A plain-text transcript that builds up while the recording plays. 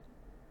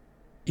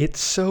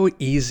It's so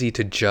easy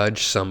to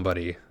judge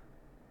somebody,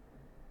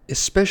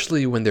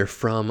 especially when they're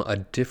from a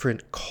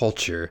different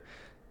culture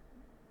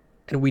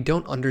and we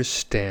don't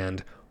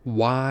understand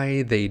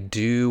why they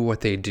do what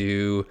they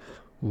do,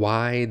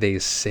 why they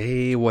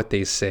say what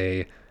they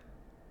say,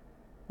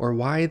 or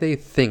why they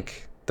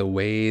think the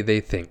way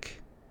they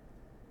think.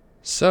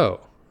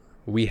 So,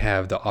 we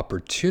have the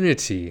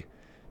opportunity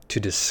to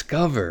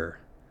discover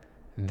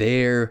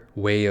their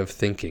way of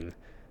thinking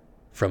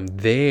from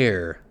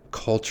their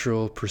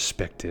cultural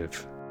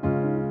perspective.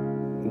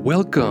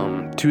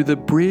 Welcome to the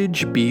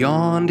Bridge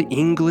Beyond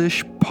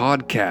English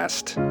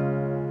podcast.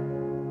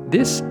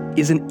 This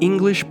is an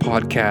English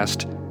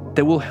podcast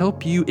that will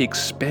help you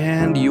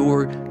expand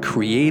your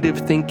creative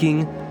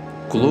thinking,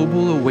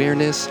 global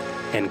awareness,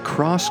 and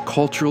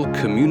cross-cultural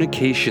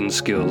communication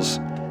skills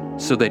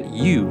so that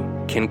you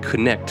can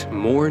connect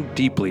more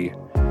deeply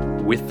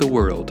with the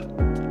world.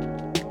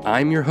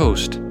 I'm your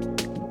host,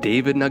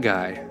 David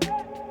Nagai.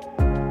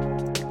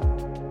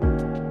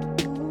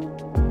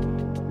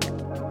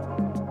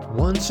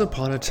 Once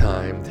upon a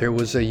time, there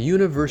was a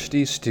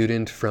university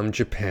student from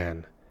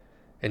Japan,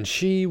 and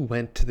she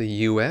went to the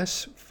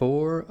US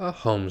for a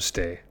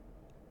homestay.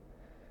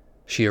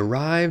 She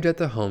arrived at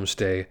the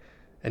homestay,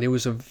 and it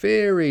was a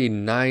very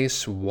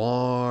nice,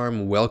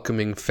 warm,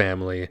 welcoming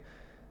family,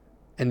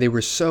 and they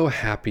were so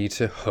happy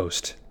to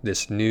host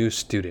this new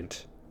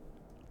student.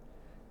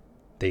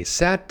 They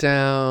sat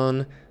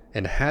down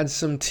and had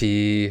some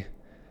tea,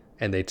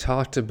 and they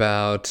talked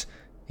about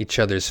each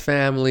other's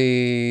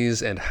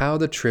families and how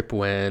the trip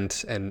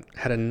went, and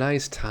had a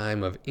nice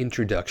time of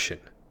introduction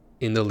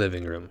in the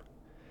living room.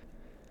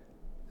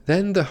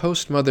 Then the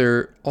host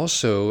mother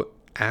also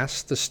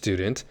asked the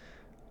student,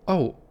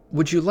 "Oh,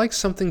 would you like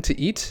something to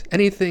eat?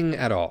 Anything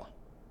at all?"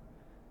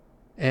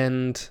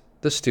 And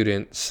the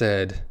student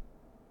said,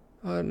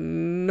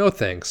 "No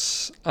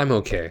thanks, I'm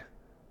okay."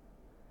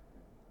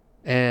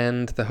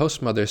 And the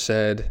host mother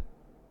said,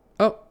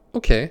 "Oh,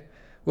 okay.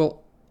 Well,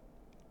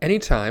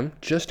 anytime,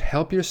 just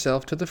help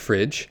yourself to the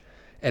fridge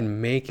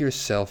and make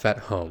yourself at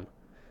home.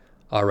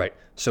 All right,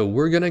 so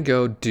we're going to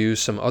go do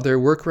some other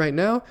work right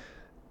now,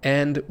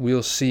 and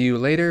we'll see you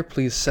later.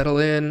 Please settle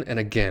in, and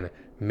again,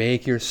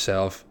 make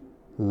yourself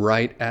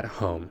right at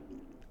home."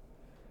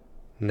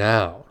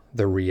 Now,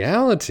 the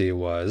reality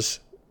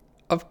was,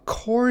 of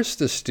course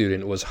the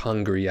student was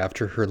hungry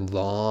after her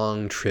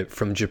long trip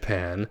from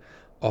Japan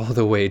all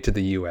the way to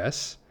the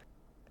US,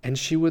 and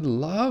she would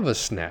love a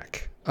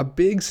snack, a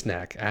big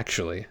snack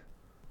actually.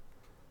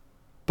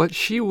 But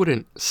she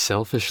wouldn't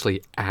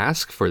selfishly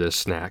ask for the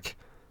snack,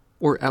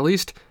 or at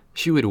least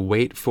she would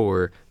wait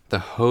for the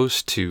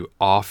host to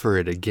offer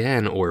it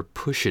again or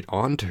push it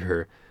onto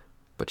her,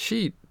 but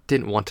she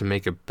didn't want to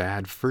make a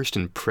bad first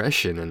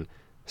impression and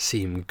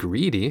seem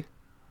greedy.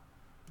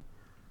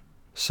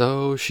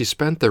 So she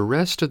spent the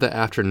rest of the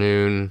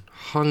afternoon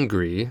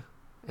hungry,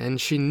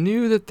 and she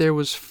knew that there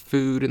was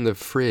food in the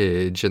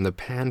fridge and the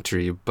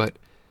pantry, but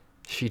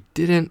she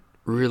didn't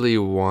really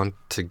want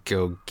to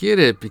go get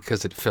it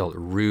because it felt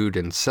rude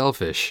and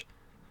selfish.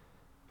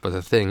 But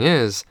the thing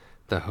is,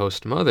 the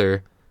host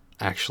mother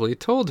actually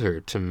told her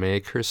to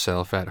make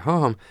herself at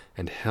home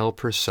and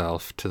help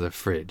herself to the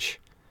fridge.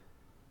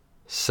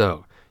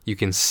 So, you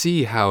can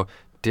see how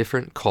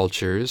different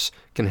cultures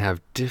can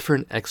have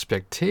different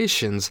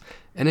expectations,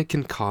 and it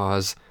can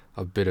cause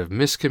a bit of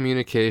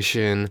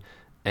miscommunication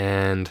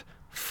and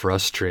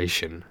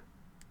frustration.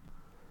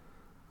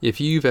 If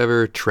you've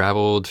ever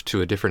traveled to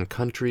a different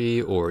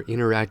country or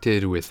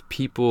interacted with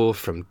people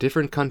from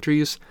different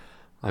countries,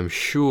 I'm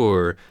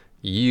sure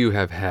you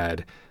have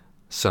had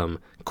some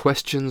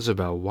questions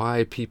about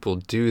why people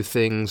do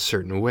things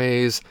certain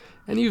ways,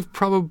 and you've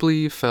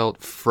probably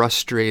felt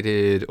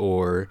frustrated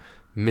or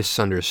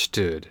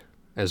misunderstood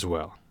as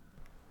well.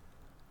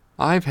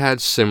 I've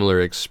had similar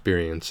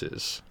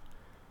experiences.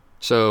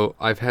 So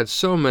I've had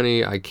so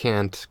many I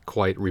can't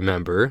quite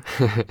remember,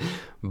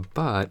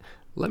 but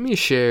let me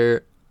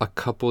share a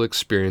couple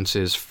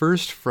experiences,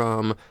 first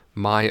from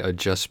my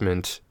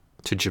adjustment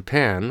to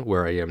Japan,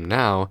 where I am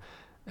now,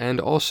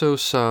 and also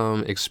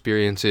some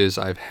experiences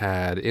I've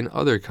had in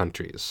other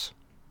countries.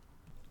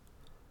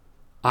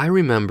 I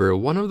remember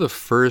one of the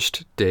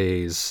first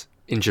days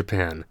in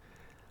Japan,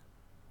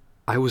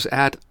 I was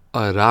at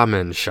a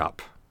ramen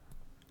shop.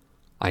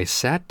 I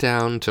sat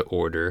down to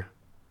order,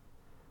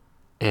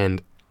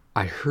 and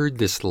I heard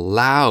this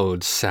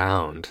loud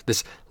sound,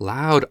 this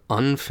loud,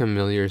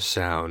 unfamiliar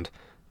sound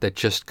that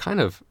just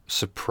kind of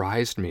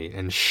surprised me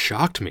and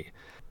shocked me.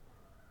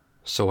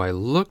 So I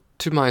looked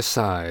to my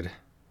side,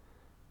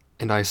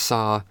 and I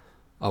saw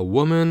a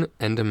woman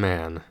and a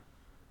man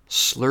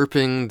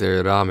slurping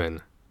their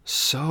ramen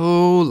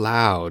so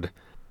loud,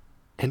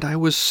 and I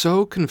was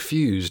so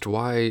confused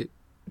why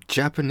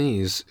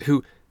Japanese,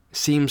 who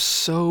seem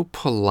so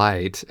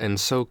polite and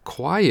so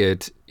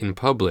quiet in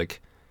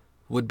public,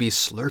 would be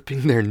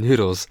slurping their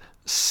noodles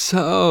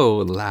so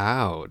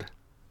loud.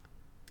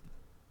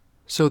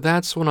 So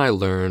that's when I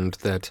learned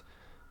that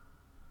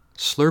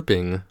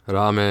slurping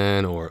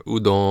ramen or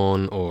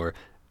udon or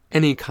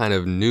any kind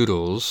of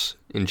noodles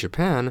in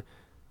Japan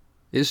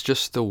is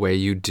just the way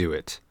you do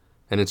it.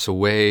 And it's a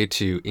way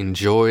to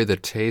enjoy the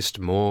taste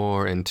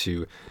more and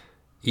to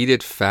eat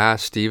it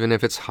fast even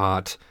if it's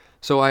hot.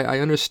 So I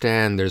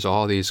understand there's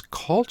all these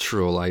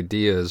cultural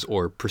ideas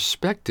or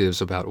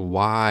perspectives about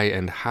why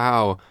and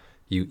how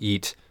you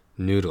eat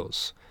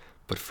noodles.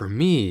 But for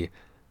me,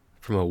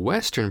 from a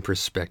Western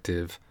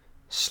perspective,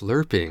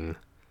 slurping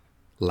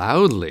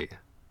loudly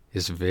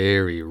is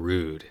very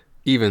rude,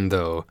 even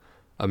though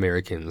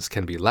Americans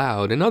can be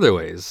loud in other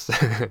ways.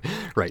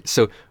 Right,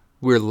 so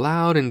we're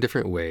loud in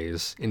different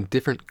ways, in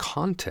different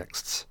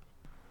contexts.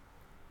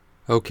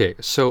 Okay,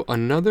 so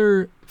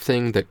another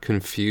thing that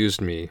confused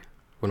me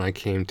when I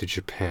came to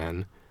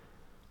Japan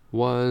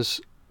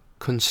was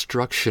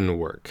construction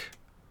work.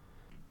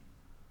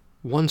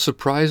 One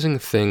surprising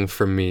thing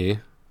for me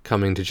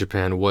coming to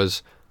Japan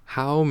was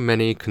how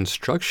many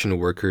construction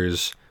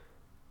workers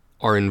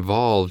are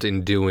involved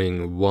in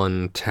doing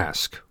one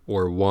task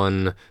or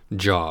one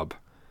job.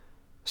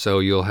 So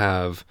you'll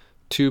have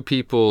two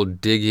people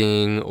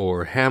digging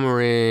or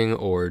hammering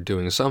or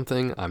doing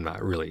something. I'm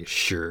not really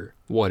sure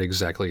what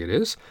exactly it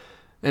is.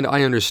 And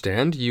I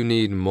understand you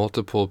need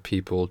multiple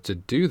people to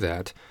do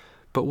that.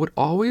 But what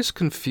always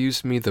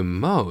confused me the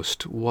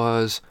most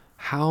was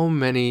how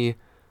many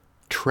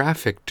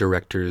traffic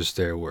directors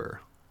there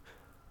were.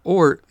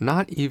 Or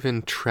not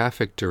even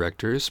traffic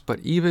directors,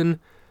 but even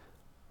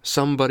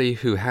somebody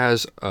who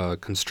has a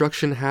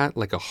construction hat,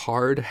 like a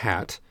hard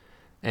hat,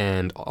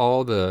 and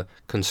all the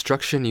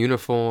construction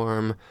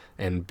uniform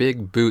and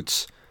big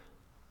boots.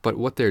 But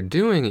what they're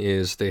doing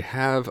is they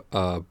have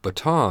a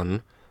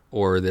baton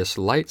or this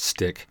light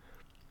stick,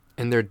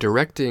 and they're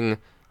directing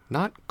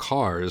not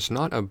cars,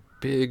 not a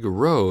big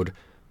road,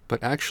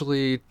 but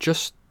actually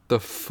just the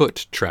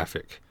foot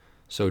traffic.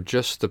 So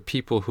just the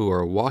people who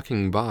are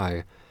walking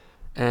by.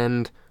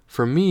 And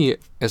for me,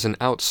 as an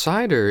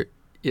outsider,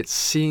 it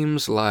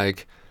seems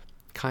like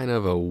kind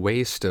of a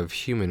waste of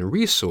human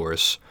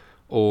resource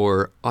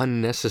or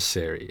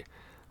unnecessary.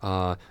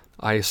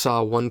 I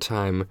saw one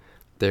time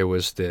there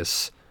was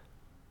this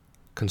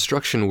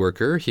construction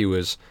worker. He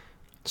was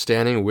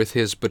standing with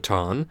his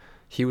baton.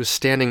 He was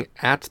standing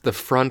at the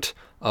front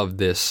of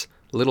this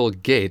little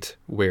gate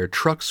where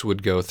trucks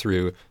would go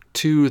through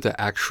to the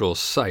actual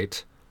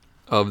site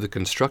of the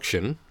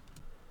construction.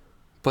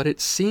 But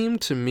it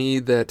seemed to me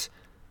that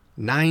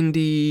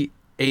 98%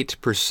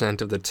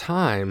 of the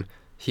time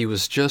he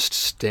was just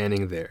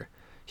standing there.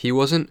 He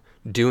wasn't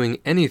doing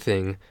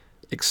anything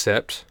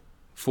except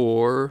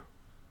for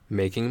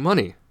making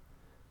money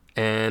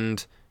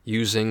and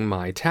using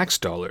my tax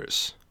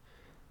dollars.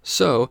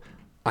 So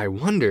I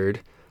wondered,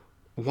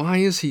 why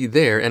is he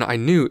there? And I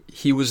knew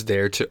he was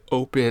there to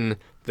open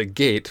the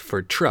gate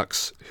for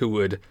trucks who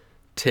would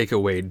take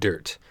away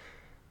dirt.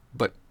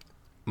 But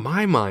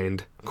my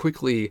mind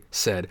quickly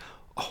said,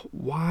 oh,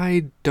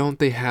 why don't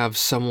they have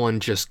someone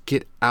just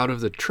get out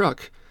of the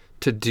truck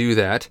to do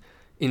that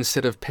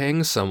instead of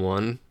paying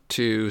someone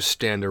to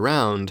stand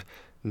around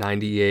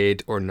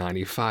 98 or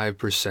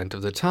 95%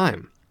 of the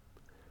time?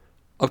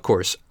 Of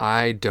course,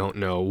 I don't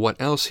know what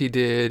else he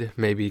did,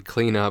 maybe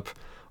clean up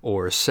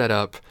or set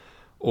up,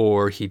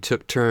 or he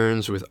took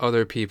turns with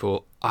other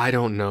people. I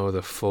don't know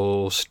the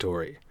full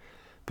story.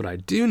 But I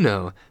do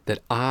know that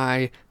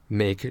I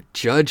make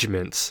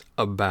judgments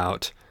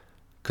about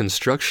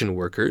construction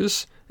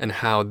workers and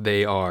how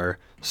they are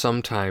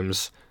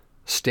sometimes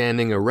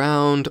standing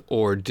around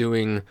or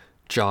doing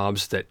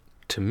jobs that,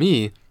 to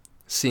me,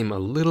 seem a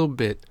little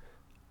bit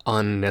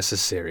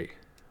unnecessary.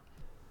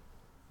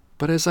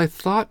 But as I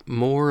thought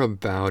more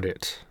about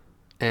it,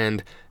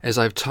 and as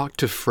I've talked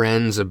to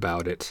friends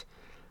about it,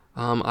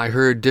 I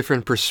heard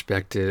different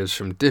perspectives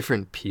from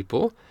different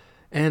people,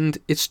 and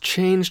it's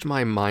changed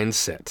my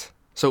mindset.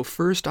 So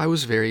first I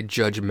was very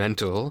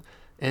judgmental,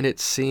 and it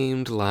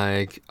seemed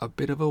like a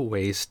bit of a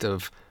waste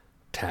of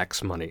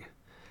tax money.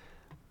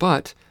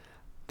 But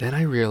then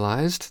I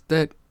realized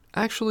that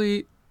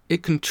actually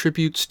it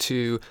contributes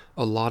to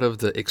a lot of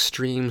the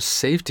extreme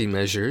safety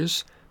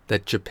measures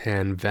that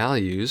Japan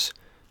values,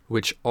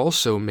 which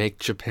also make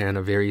Japan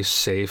a very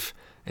safe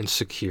and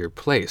secure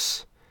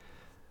place.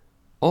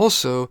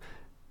 Also,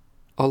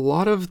 a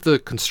lot of the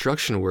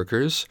construction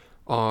workers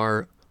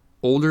are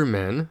older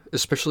men,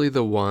 especially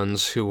the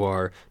ones who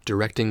are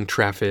directing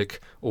traffic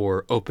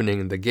or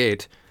opening the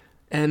gate,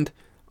 and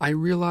I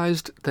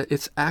realized that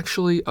it's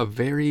actually a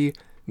very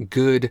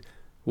good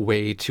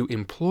way to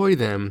employ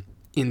them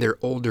in their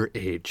older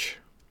age.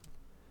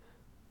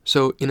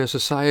 So in a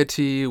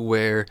society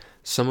where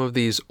some of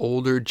these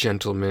older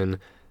gentlemen,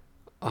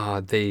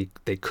 they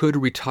could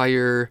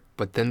retire,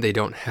 but then they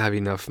don't have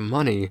enough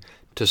money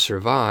to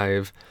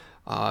survive,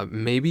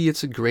 maybe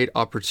it's a great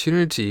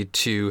opportunity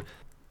to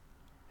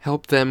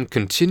help them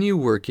continue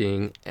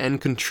working and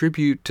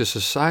contribute to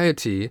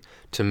society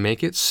to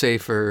make it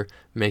safer,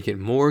 make it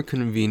more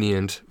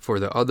convenient for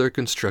the other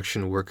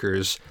construction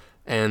workers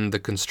and the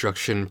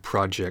construction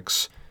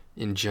projects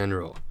in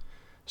general.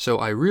 So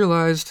I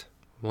realized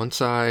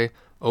once I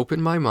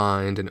open my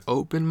mind and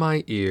open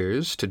my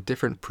ears to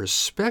different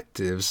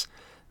perspectives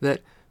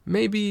that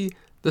maybe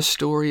the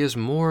story is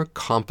more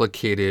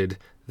complicated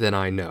than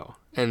I know.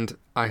 And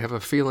I have a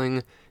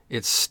feeling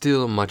it's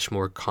still much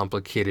more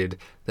complicated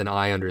than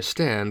I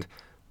understand,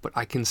 but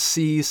I can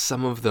see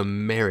some of the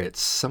merits,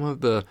 some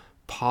of the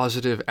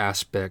positive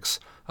aspects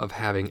of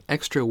having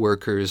extra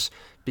workers,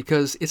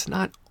 because it's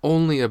not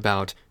only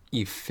about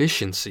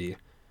efficiency,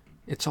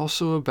 it's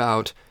also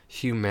about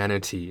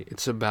humanity.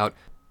 It's about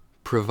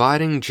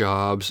providing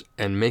jobs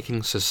and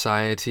making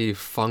society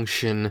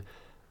function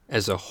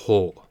as a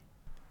whole.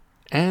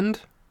 And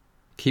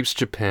keeps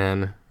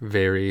Japan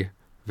very,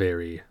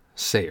 very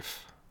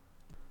safe.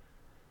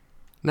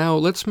 Now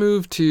let's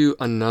move to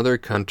another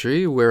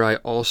country where I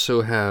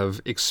also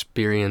have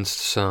experienced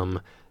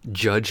some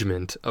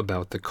judgment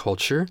about the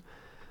culture.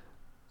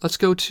 Let's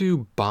go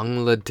to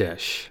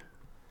Bangladesh.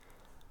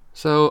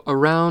 So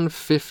around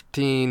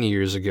 15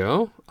 years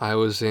ago, I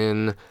was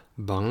in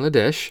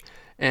Bangladesh,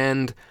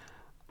 and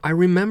I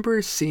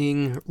remember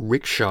seeing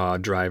rickshaw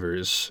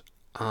drivers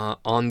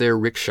on their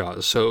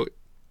rickshaws. So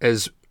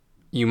as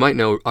you might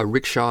know, a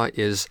rickshaw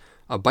is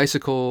a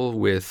bicycle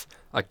with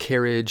a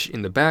carriage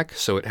in the back,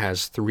 so it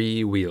has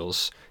 3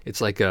 wheels.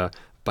 It's like a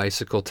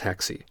bicycle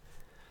taxi.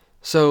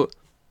 So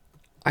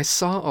I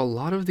saw a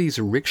lot of these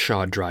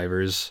rickshaw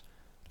drivers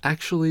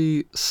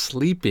actually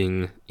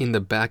sleeping in the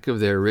back of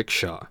their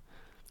rickshaw.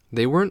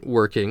 They weren't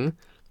working,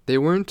 they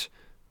weren't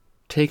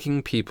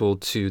taking people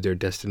to their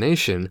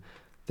destination,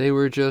 they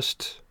were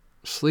just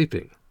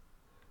sleeping.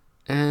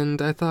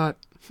 And I thought,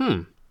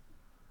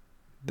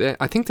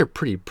 I think they're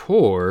pretty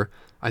poor,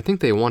 I think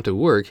they want to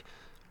work,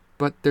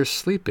 but they're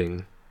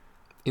sleeping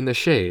in the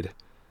shade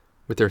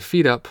with their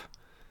feet up,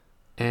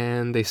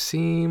 and they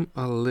seem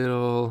a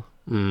little,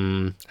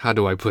 how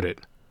do I put it?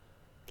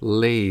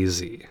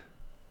 Lazy.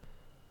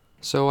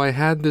 So I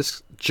had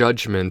this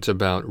judgment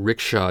about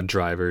rickshaw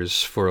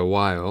drivers for a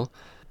while,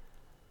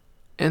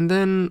 and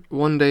then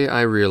one day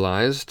I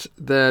realized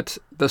that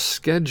the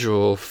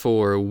schedule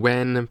for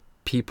when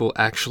people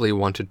actually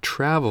want to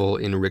travel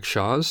in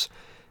rickshaws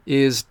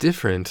is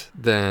different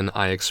than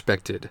I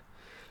expected.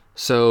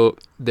 So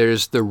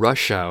there's the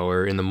rush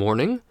hour in the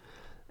morning,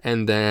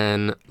 and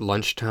then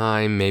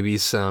lunchtime, maybe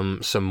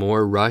some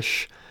more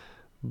rush,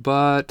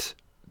 but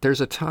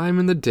there's a time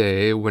in the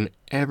day when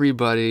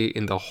everybody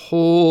in the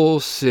whole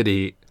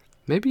city,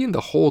 maybe in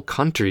the whole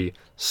country,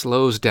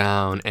 slows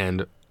down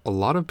and a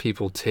lot of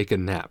people take a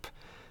nap.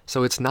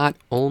 So it's not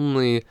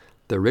only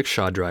the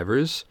rickshaw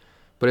drivers,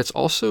 but it's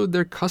also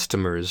their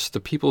customers, the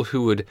people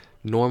who would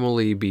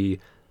normally be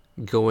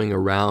going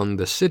around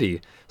the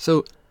city.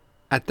 So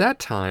at that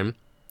time,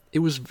 it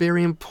was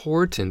very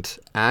important,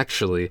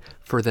 actually,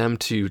 for them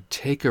to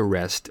take a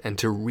rest and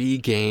to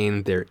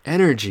regain their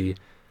energy,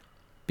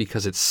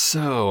 because it's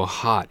so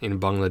hot in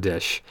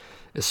Bangladesh,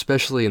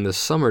 especially in the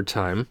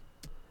summertime.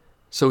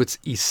 So it's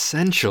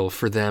essential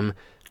for them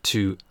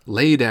to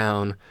lay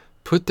down,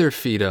 put their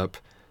feet up,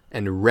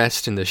 and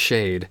rest in the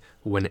shade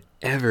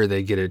whenever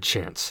they get a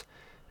chance.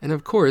 And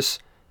of course,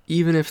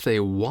 even if they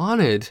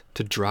wanted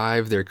to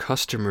drive their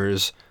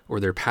customers or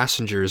their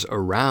passengers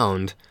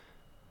around,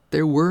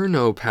 there were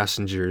no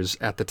passengers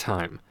at the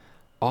time.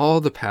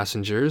 All the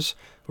passengers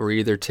were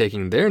either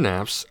taking their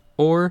naps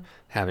or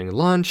having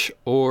lunch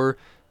or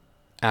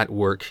at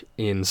work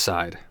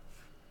inside.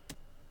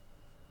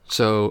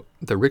 So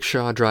the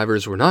rickshaw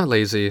drivers were not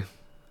lazy.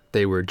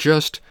 They were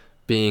just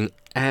being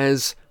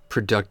as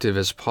productive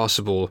as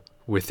possible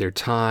with their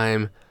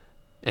time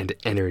and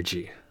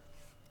energy.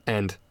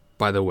 And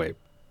by the way,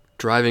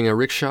 driving a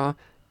rickshaw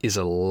is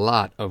a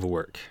lot of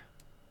work.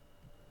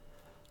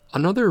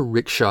 Another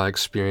rickshaw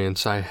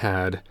experience I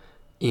had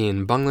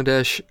in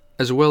Bangladesh,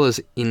 as well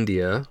as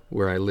India,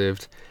 where I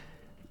lived,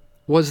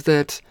 was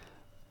that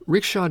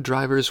rickshaw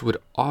drivers would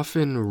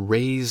often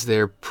raise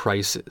their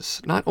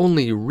prices. Not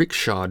only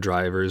rickshaw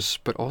drivers,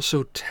 but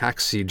also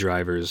taxi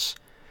drivers.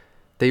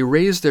 They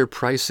raised their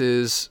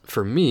prices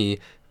for me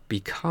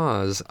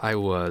because I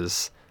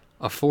was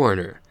a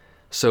foreigner.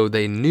 So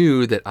they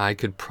knew that I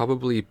could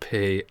probably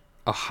pay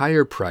a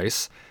higher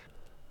price,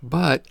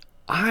 but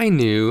I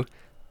knew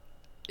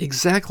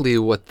exactly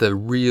what the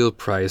real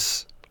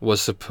price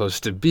was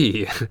supposed to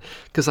be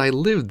because I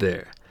lived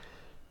there.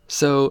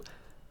 So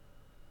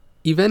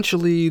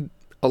eventually,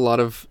 a lot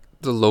of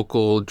the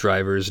local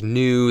drivers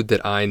knew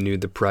that I knew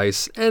the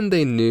price, and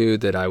they knew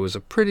that I was a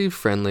pretty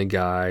friendly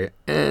guy,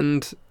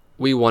 and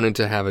we wanted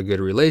to have a good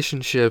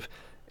relationship,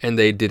 and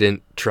they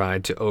didn't try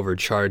to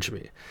overcharge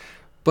me.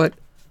 But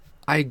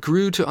I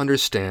grew to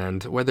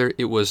understand, whether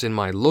it was in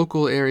my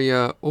local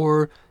area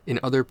or in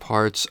other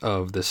parts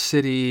of the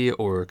city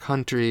or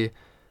country,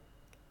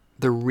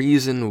 the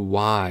reason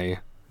why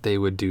they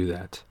would do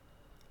that.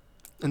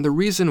 And the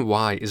reason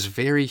why is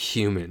very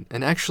human.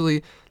 And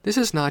actually, this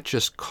is not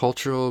just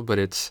cultural, but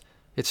it's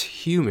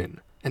human.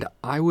 And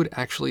I would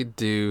actually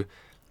do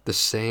the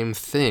same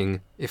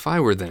thing if I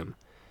were them.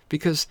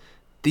 Because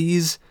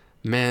these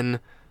men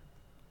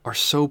are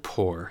so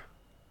poor,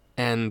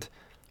 and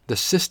the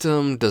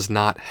system does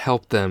not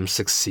help them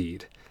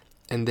succeed.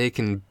 and they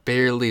can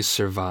barely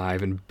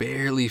survive and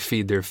barely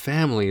feed their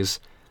families,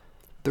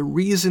 the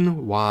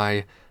reason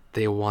why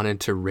they wanted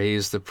to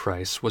raise the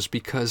price was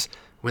because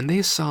when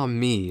they saw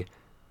me,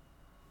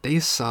 they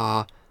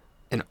saw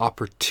an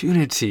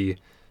opportunity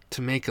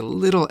to make a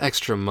little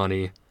extra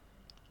money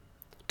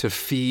to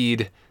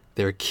feed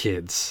their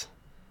kids.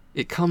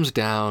 It comes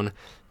down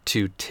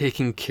to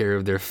taking care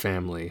of their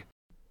family.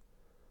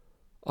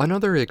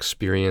 Another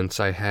experience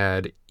I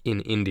had in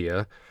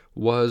India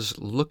was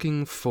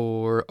looking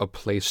for a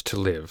place to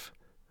live.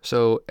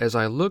 So as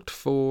I looked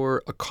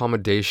for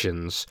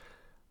accommodations,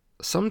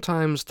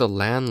 sometimes the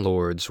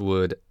landlords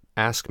would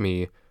ask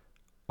me,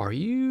 "Are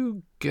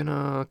you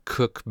gonna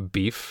cook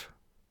beef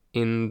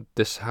in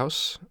this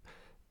house?"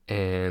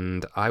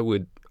 And I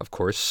would, of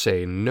course,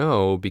 say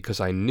no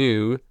because I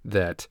knew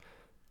that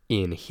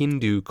in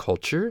Hindu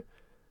culture,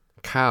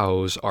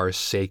 cows are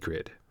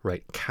sacred,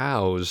 right?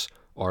 Cows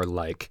are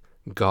like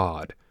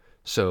God.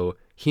 So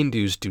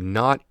Hindus do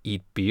not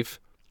eat beef,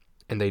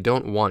 and they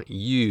don't want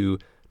you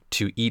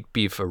to eat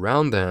beef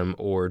around them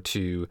or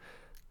to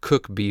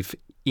cook beef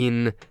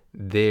in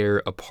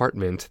their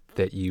apartment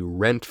that you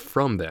rent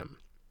from them.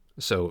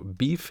 So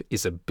beef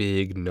is a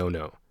big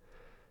no-no.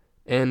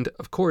 And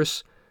of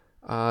course,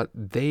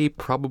 they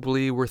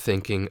probably were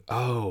thinking,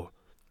 oh,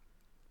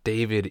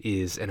 David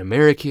is an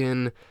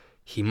American.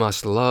 He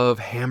must love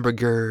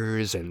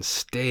hamburgers and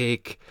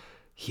steak.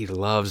 He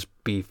loves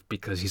beef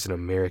because he's an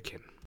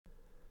American.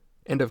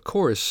 And of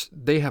course,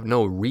 they have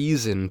no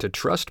reason to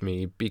trust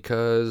me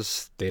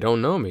because they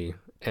don't know me.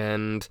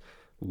 And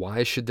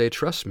why should they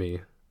trust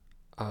me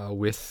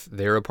with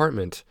their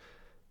apartment?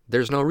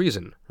 There's no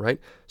reason, right?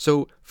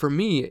 So for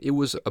me, it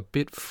was a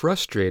bit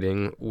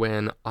frustrating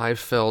when I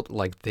felt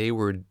like they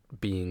were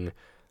being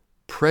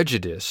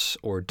prejudiced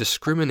or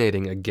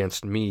discriminating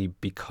against me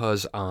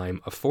because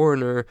I'm a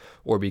foreigner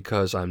or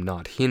because I'm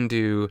not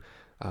Hindu,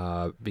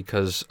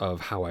 because of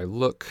how I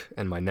look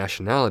and my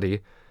nationality.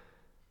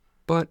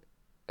 But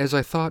as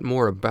I thought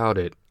more about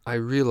it, I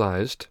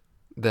realized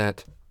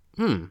that,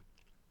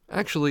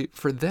 actually,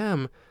 for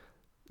them,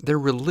 their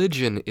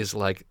religion is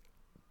like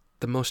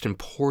the most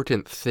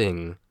important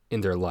thing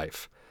in their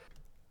life.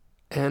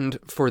 And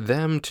for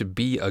them to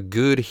be a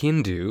good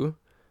Hindu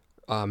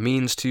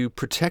means to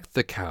protect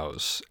the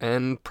cows,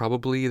 and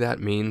probably that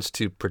means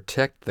to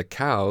protect the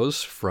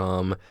cows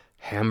from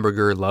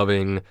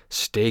hamburger-loving,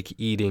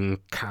 steak-eating,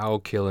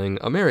 cow-killing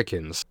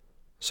Americans.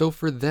 So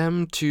for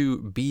them to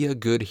be a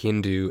good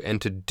Hindu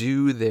and to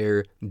do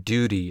their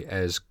duty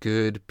as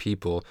good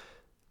people,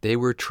 they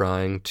were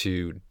trying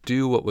to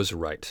do what was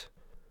right.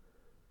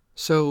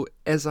 So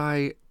as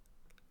I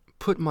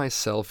put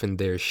myself in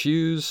their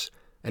shoes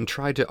and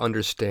tried to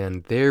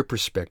understand their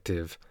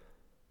perspective,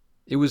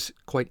 it was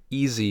quite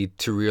easy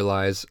to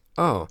realize,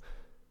 oh,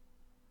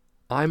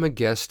 I'm a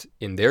guest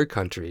in their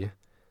country,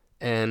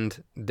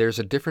 and there's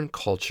a different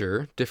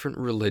culture, different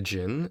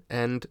religion,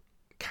 and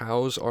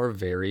cows are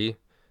very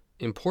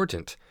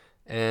important.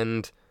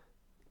 And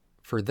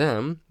for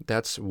them,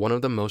 that's one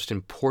of the most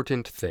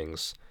important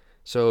things.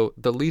 So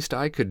the least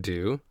I could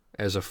do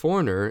as a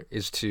foreigner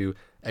is to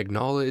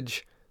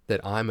acknowledge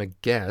that I'm a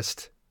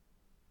guest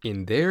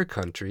in their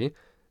country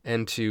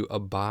and to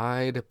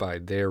abide by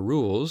their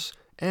rules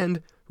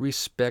and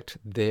respect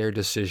their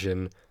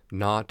decision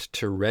not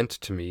to rent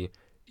to me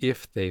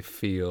if they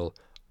feel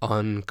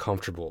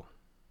uncomfortable.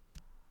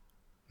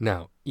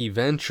 Now,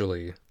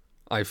 eventually,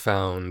 I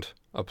found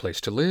a place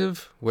to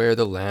live where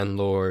the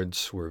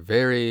landlords were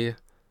very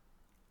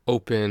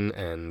open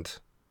and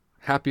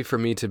happy for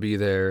me to be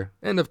there,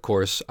 and of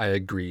course, I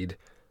agreed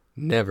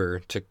never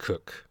to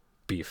cook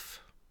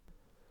beef.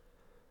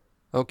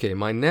 Okay,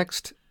 my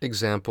next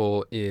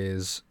example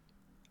is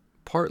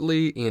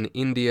partly in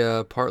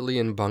India, partly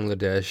in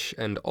Bangladesh,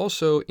 and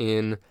also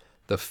in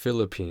the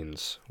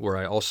Philippines, where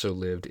I also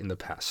lived in the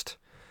past.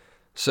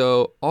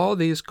 So all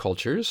these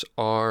cultures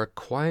are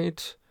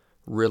quite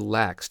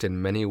relaxed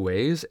in many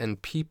ways,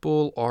 and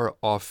people are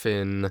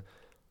often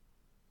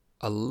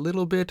a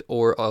little bit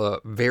or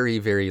very,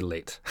 very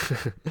late.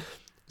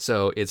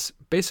 So it's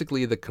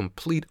basically the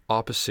complete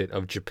opposite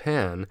of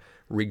Japan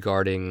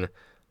regarding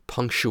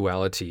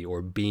punctuality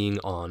or being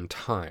on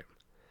time.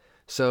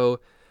 So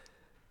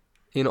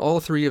in all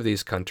three of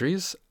these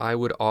countries, I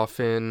would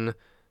often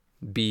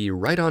be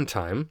right on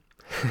time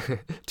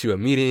to a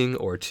meeting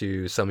or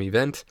to some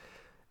event,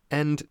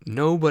 and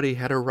nobody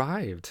had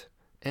arrived.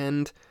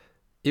 And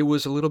it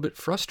was a little bit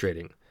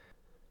frustrating.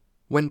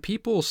 When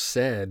people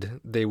said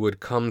they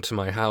would come to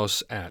my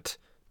house at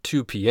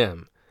 2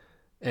 p.m.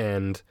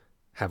 and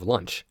have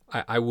lunch,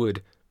 I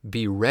would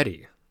be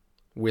ready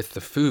with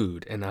the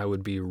food and I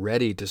would be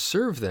ready to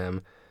serve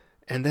them.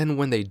 And then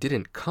when they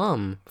didn't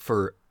come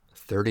for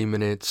 30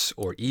 minutes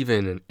or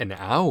even an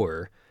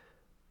hour,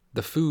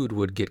 the food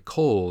would get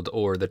cold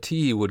or the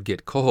tea would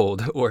get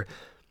cold or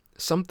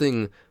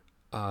something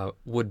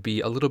would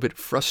be a little bit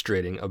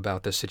frustrating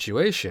about the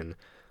situation.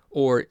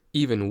 Or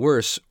even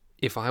worse,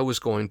 if I was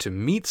going to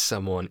meet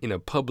someone in a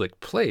public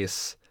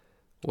place,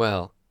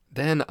 well,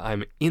 then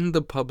I'm in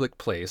the public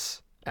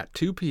place at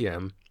 2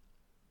 p.m.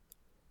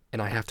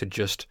 and I have to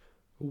just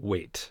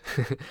wait.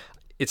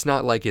 It's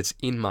not like it's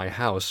in my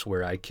house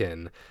where I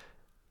can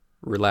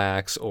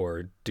relax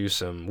or do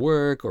some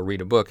work or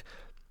read a book.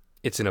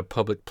 It's in a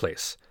public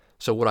place.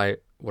 So what I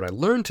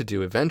learned to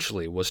do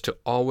eventually was to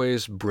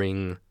always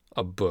bring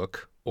a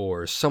book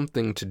or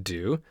something to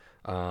do,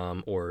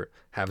 or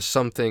have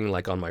something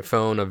like on my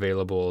phone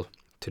available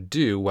to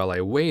do while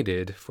I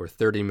waited for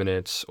 30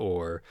 minutes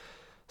or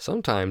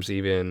sometimes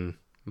even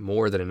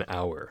more than an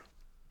hour.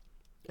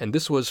 And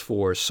this was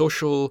for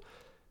social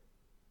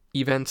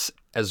events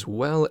as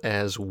well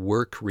as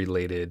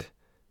work-related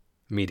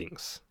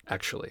meetings,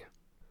 actually.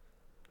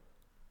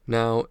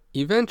 Now,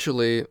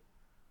 eventually,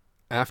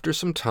 after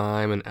some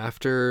time and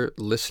after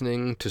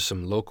listening to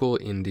some local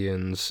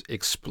Indians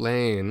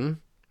explain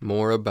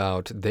more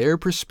about their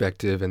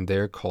perspective and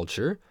their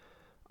culture,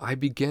 I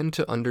began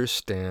to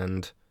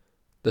understand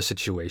the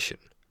situation.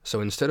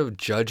 So instead of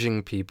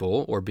judging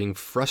people or being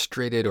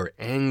frustrated or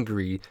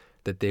angry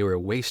that they were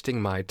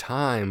wasting my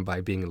time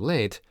by being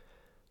late,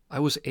 I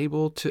was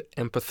able to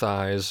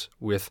empathize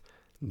with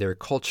their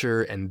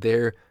culture and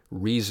their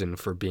reason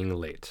for being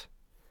late.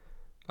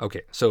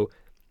 Okay, so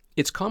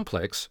it's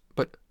complex,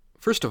 but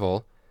first of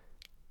all,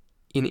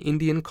 in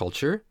Indian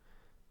culture,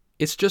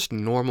 it's just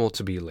normal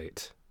to be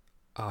late.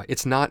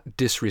 It's not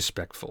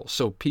disrespectful,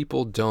 so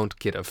people don't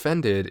get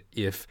offended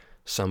if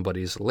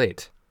somebody's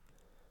late.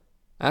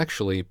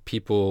 Actually,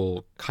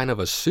 people kind of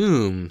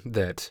assume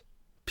that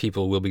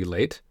people will be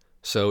late,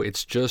 so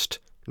it's just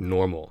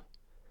normal.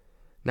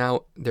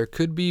 Now, there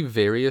could be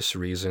various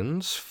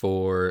reasons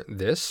for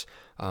this.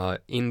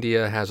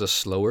 India has a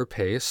slower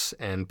pace,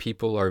 and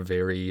people are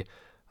very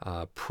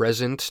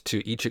present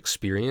to each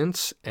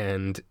experience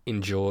and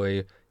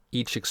enjoy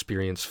each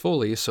experience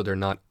fully, so they're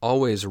not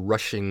always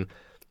rushing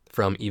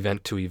from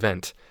event to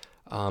event.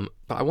 But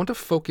I want to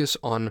focus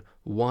on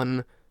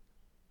one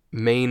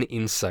main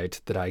insight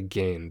that I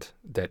gained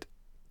that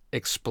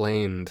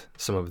explained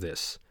some of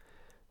this.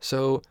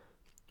 So,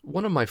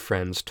 one of my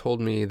friends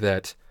told me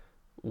that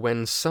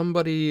when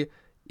somebody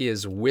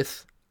is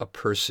with a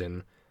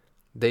person,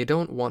 they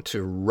don't want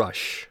to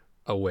rush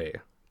away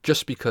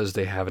just because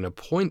they have an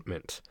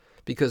appointment,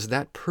 because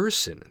that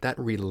person, that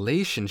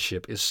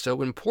relationship is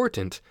so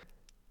important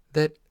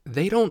that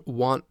they don't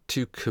want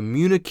to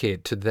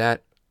communicate to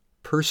that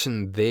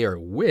person they are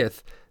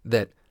with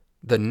that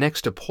the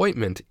next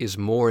appointment is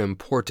more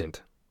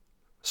important,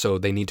 so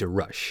they need to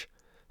rush.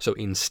 So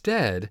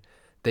instead,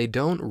 they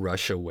don't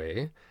rush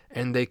away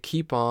and they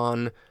keep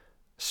on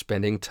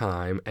spending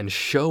time and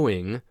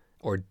showing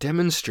or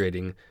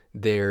demonstrating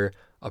their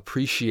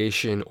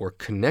appreciation or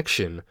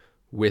connection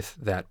with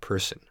that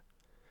person.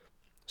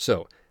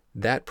 So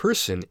that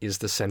person is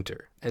the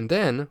center. And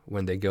then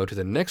when they go to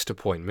the next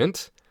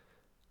appointment,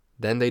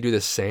 then they do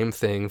the same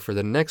thing for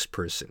the next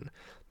person.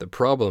 The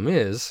problem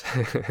is,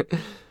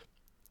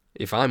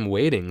 if I'm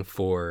waiting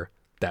for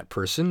that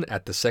person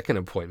at the second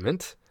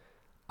appointment,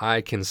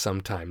 I can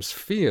sometimes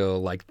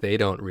feel like they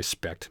don't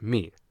respect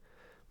me.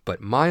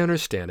 But my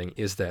understanding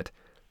is that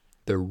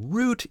the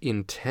root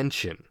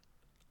intention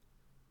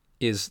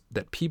is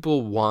that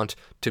people want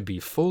to be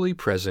fully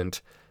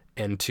present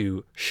and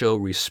to show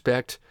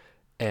respect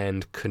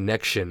and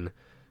connection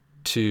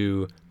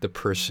to the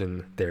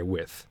person they're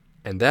with.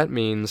 And that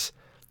means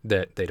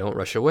that they don't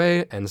rush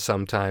away, and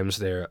sometimes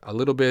they're a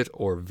little bit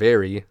or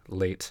very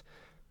late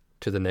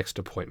to the next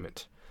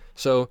appointment.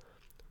 So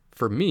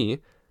for me,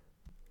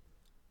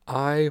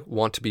 I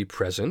want to be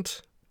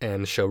present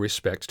and show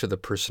respect to the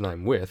person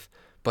I'm with,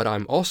 but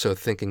I'm also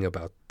thinking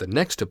about the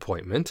next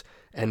appointment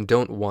and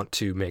don't want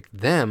to make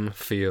them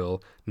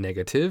feel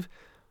negative.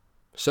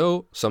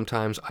 So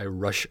sometimes I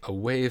rush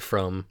away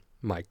from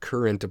my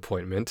current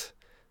appointment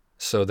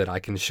so that I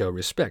can show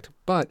respect.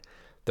 But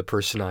the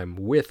person I'm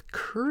with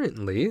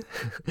currently,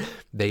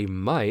 they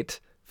might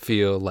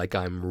feel like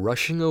I'm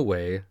rushing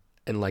away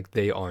and like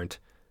they aren't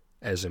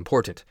as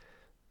important.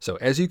 So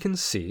as you can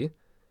see,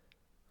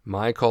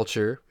 my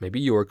culture,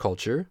 maybe your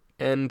culture,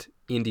 and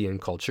Indian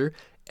culture,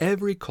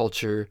 every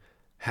culture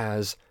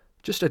has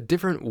just a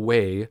different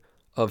way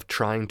of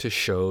trying to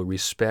show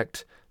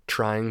respect,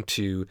 trying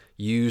to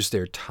use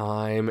their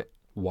time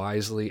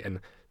wisely, and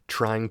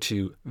trying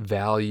to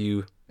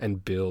value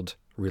and build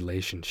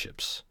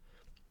relationships.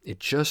 It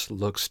just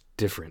looks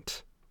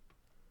different.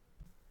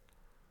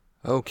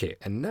 Okay,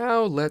 and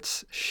now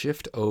let's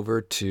shift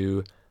over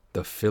to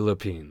the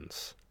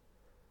Philippines.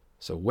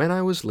 So when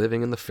I was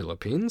living in the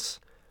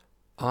Philippines,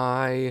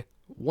 I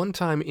one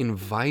time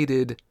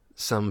invited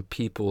some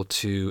people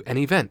to an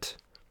event.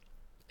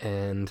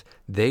 And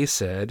they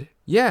said,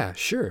 yeah,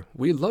 sure,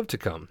 we'd love to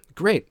come.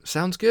 Great,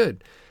 sounds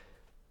good.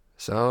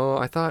 So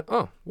I thought,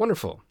 oh,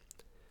 wonderful.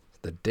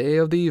 The day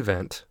of the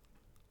event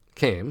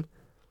came,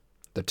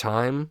 the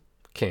time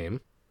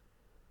came,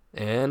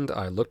 and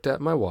I looked at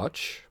my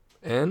watch,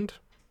 and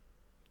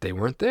they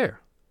weren't there.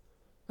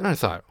 And I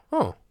thought,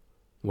 oh,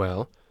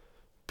 well,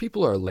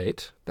 people are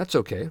late. That's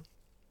okay.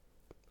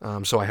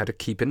 So I had to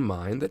keep in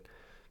mind that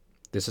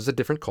this is a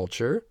different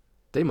culture.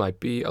 They might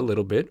be a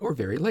little bit or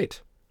very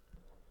late.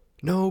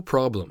 No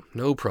problem,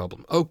 no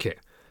problem. Okay.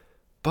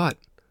 But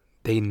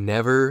they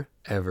never,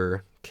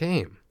 ever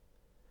came.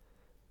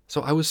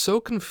 So I was so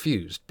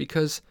confused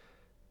because,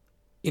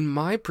 in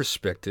my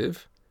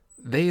perspective,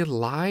 they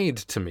lied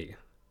to me.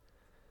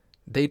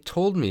 They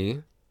told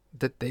me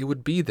that they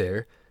would be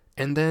there,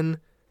 and then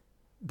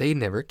they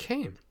never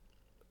came.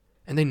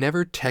 And they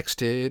never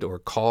texted or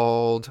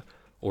called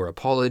or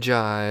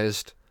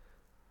apologized.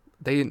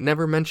 They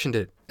never mentioned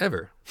it,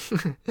 ever.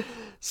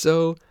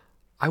 So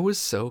I was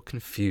so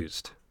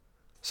confused.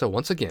 So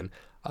once again,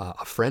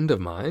 a friend of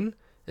mine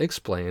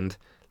explained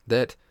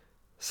that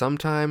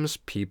sometimes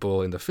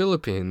people in the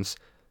Philippines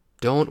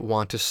don't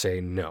want to say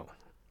no.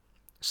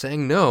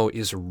 Saying no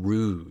is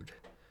rude.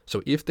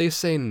 So if they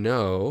say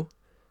no,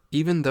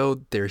 even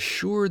though they're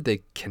sure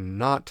they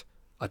cannot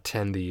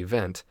attend the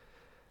event,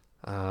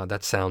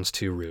 that sounds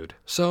too rude.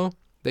 So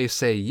they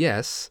say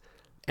yes,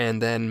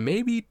 and then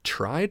maybe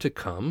try to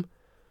come,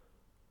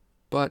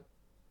 but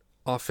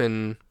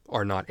often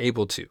are not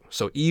able to.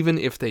 So even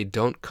if they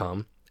don't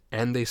come,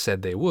 and they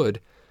said they would,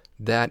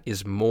 that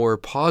is more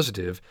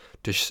positive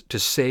to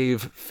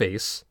save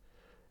face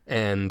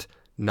and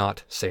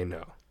not say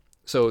no.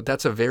 So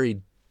that's a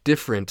very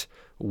different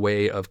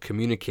way of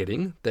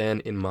communicating than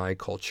in my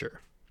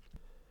culture.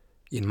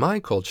 In my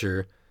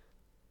culture,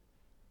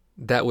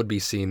 that would be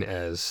seen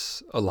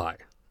as a lie,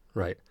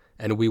 right?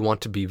 And we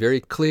want to be very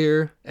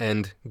clear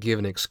and give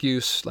an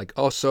excuse like,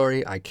 oh,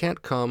 sorry, I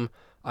can't come.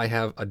 I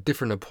have a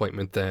different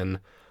appointment then,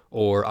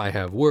 or I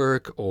have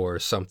work or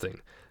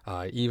something.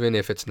 Even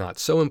if it's not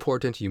so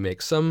important, you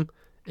make some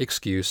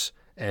excuse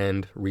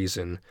and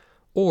reason.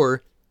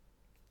 Or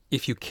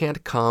if you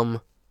can't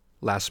come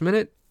last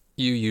minute,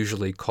 you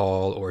usually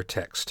call or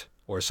text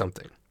or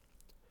something.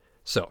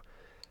 So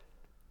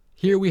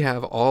here we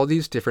have all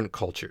these different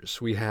cultures.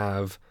 We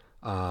have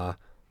the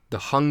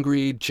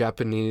hungry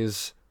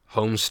Japanese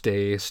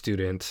homestay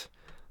student.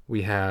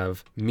 We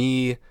have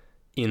me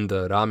in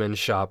the ramen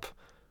shop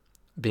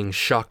being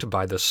shocked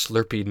by the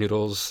slurpy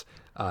noodles,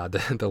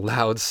 the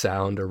loud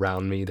sound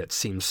around me that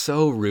seems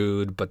so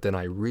rude, but then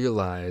I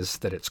realize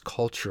that it's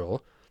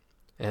cultural.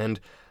 And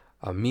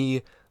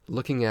me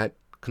looking at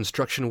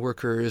construction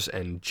workers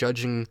and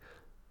judging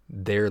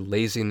their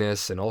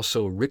laziness, and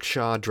also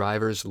rickshaw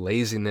drivers'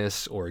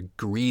 laziness or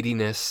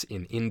greediness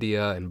in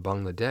India and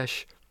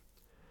Bangladesh,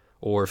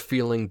 or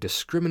feeling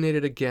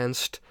discriminated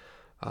against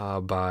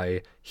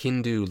by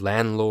Hindu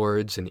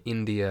landlords in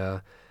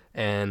India,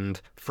 and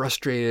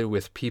frustrated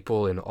with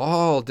people in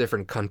all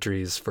different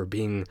countries for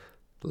being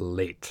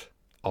late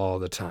all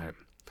the time.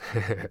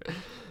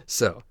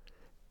 So,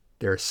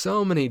 there are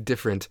so many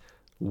different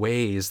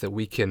ways that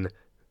we can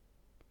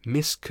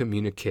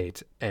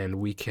miscommunicate, and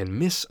we can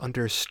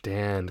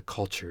misunderstand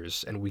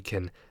cultures, and we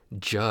can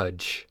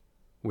judge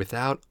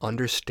without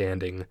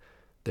understanding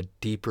the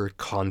deeper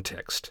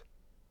context.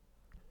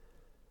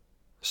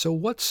 So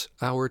what's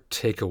our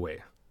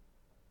takeaway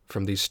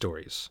from these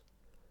stories?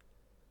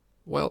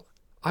 Well,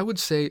 I would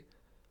say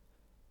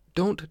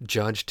don't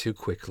judge too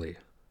quickly.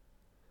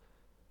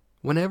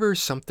 Whenever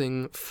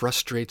something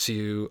frustrates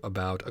you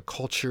about a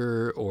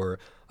culture or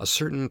a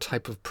certain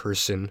type of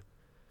person,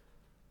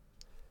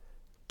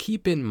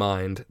 keep in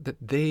mind that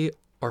they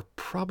are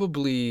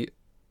probably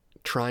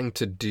trying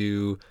to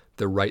do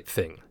the right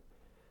thing.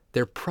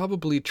 They're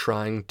probably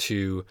trying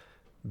to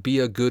be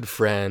a good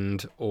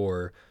friend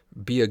or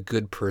be a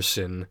good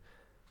person,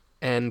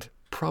 and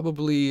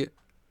probably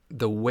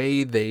the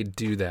way they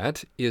do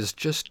that is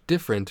just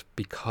different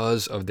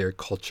because of their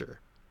culture.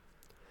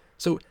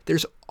 So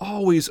there's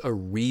always a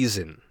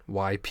reason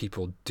why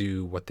people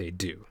do what they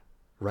do,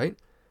 right?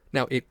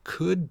 Now, it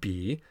could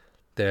be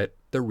that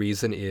the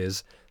reason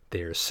is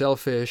they're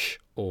selfish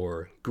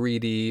or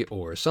greedy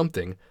or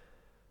something,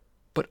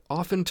 but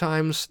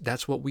oftentimes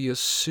that's what we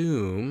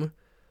assume,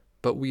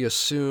 but we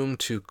assume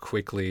too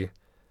quickly,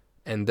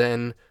 and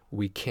then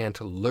we can't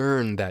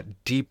learn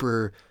that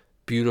deeper,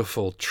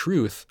 beautiful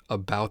truth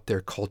about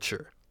their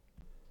culture.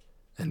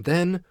 And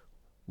then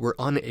we're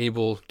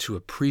unable to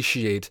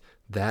appreciate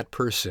that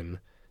person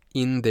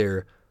in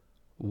their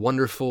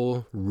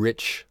wonderful,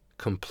 rich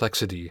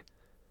complexity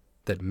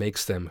that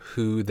makes them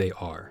who they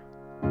are.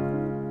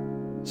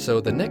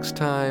 So the next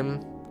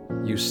time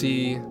you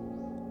see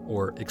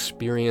or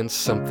experience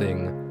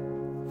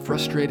something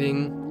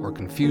frustrating or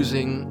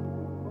confusing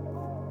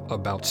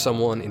about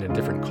someone in a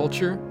different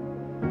culture,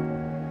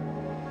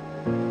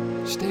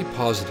 stay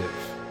positive.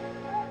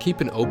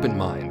 Keep an open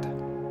mind.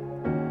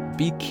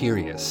 Be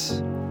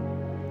curious.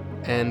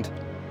 And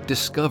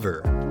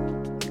discover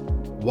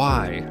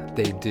why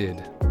they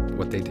did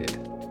what they did.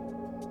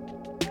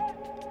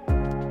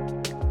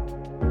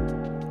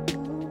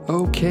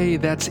 Okay,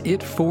 that's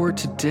it for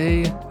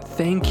today.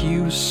 Thank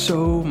you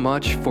so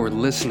much for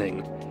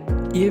listening.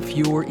 If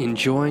you're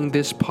enjoying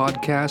this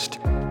podcast,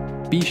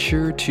 be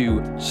sure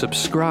to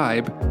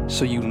subscribe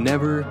so you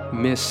never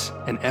miss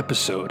an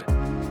episode.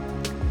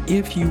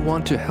 If you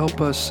want to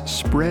help us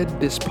spread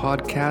this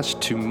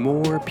podcast to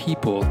more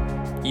people,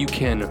 you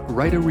can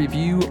write a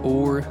review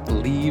or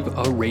leave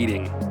a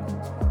rating.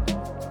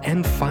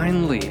 And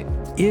finally,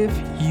 If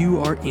you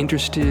are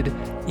interested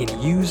in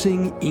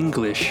using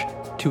English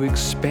to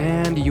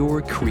expand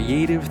your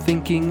creative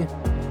thinking,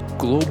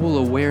 global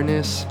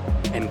awareness,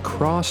 and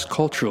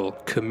cross-cultural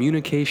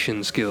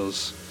communication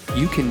skills,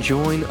 you can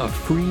join a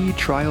free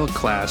trial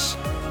class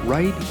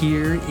right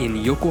here in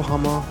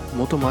Yokohama,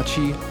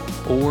 Motomachi,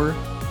 or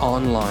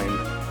online.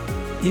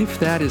 If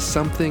that is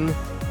something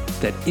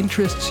that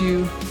interests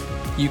you,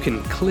 you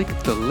can click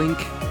the link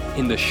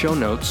in the show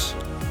notes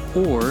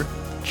or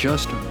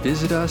just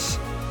visit us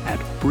at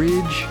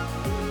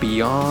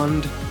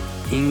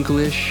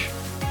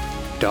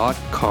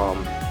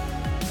bridgebeyondenglish.com.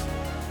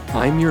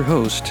 I'm your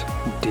host,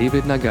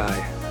 David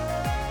Nagai.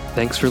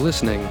 Thanks for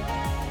listening.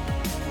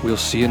 We'll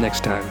see you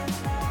next time.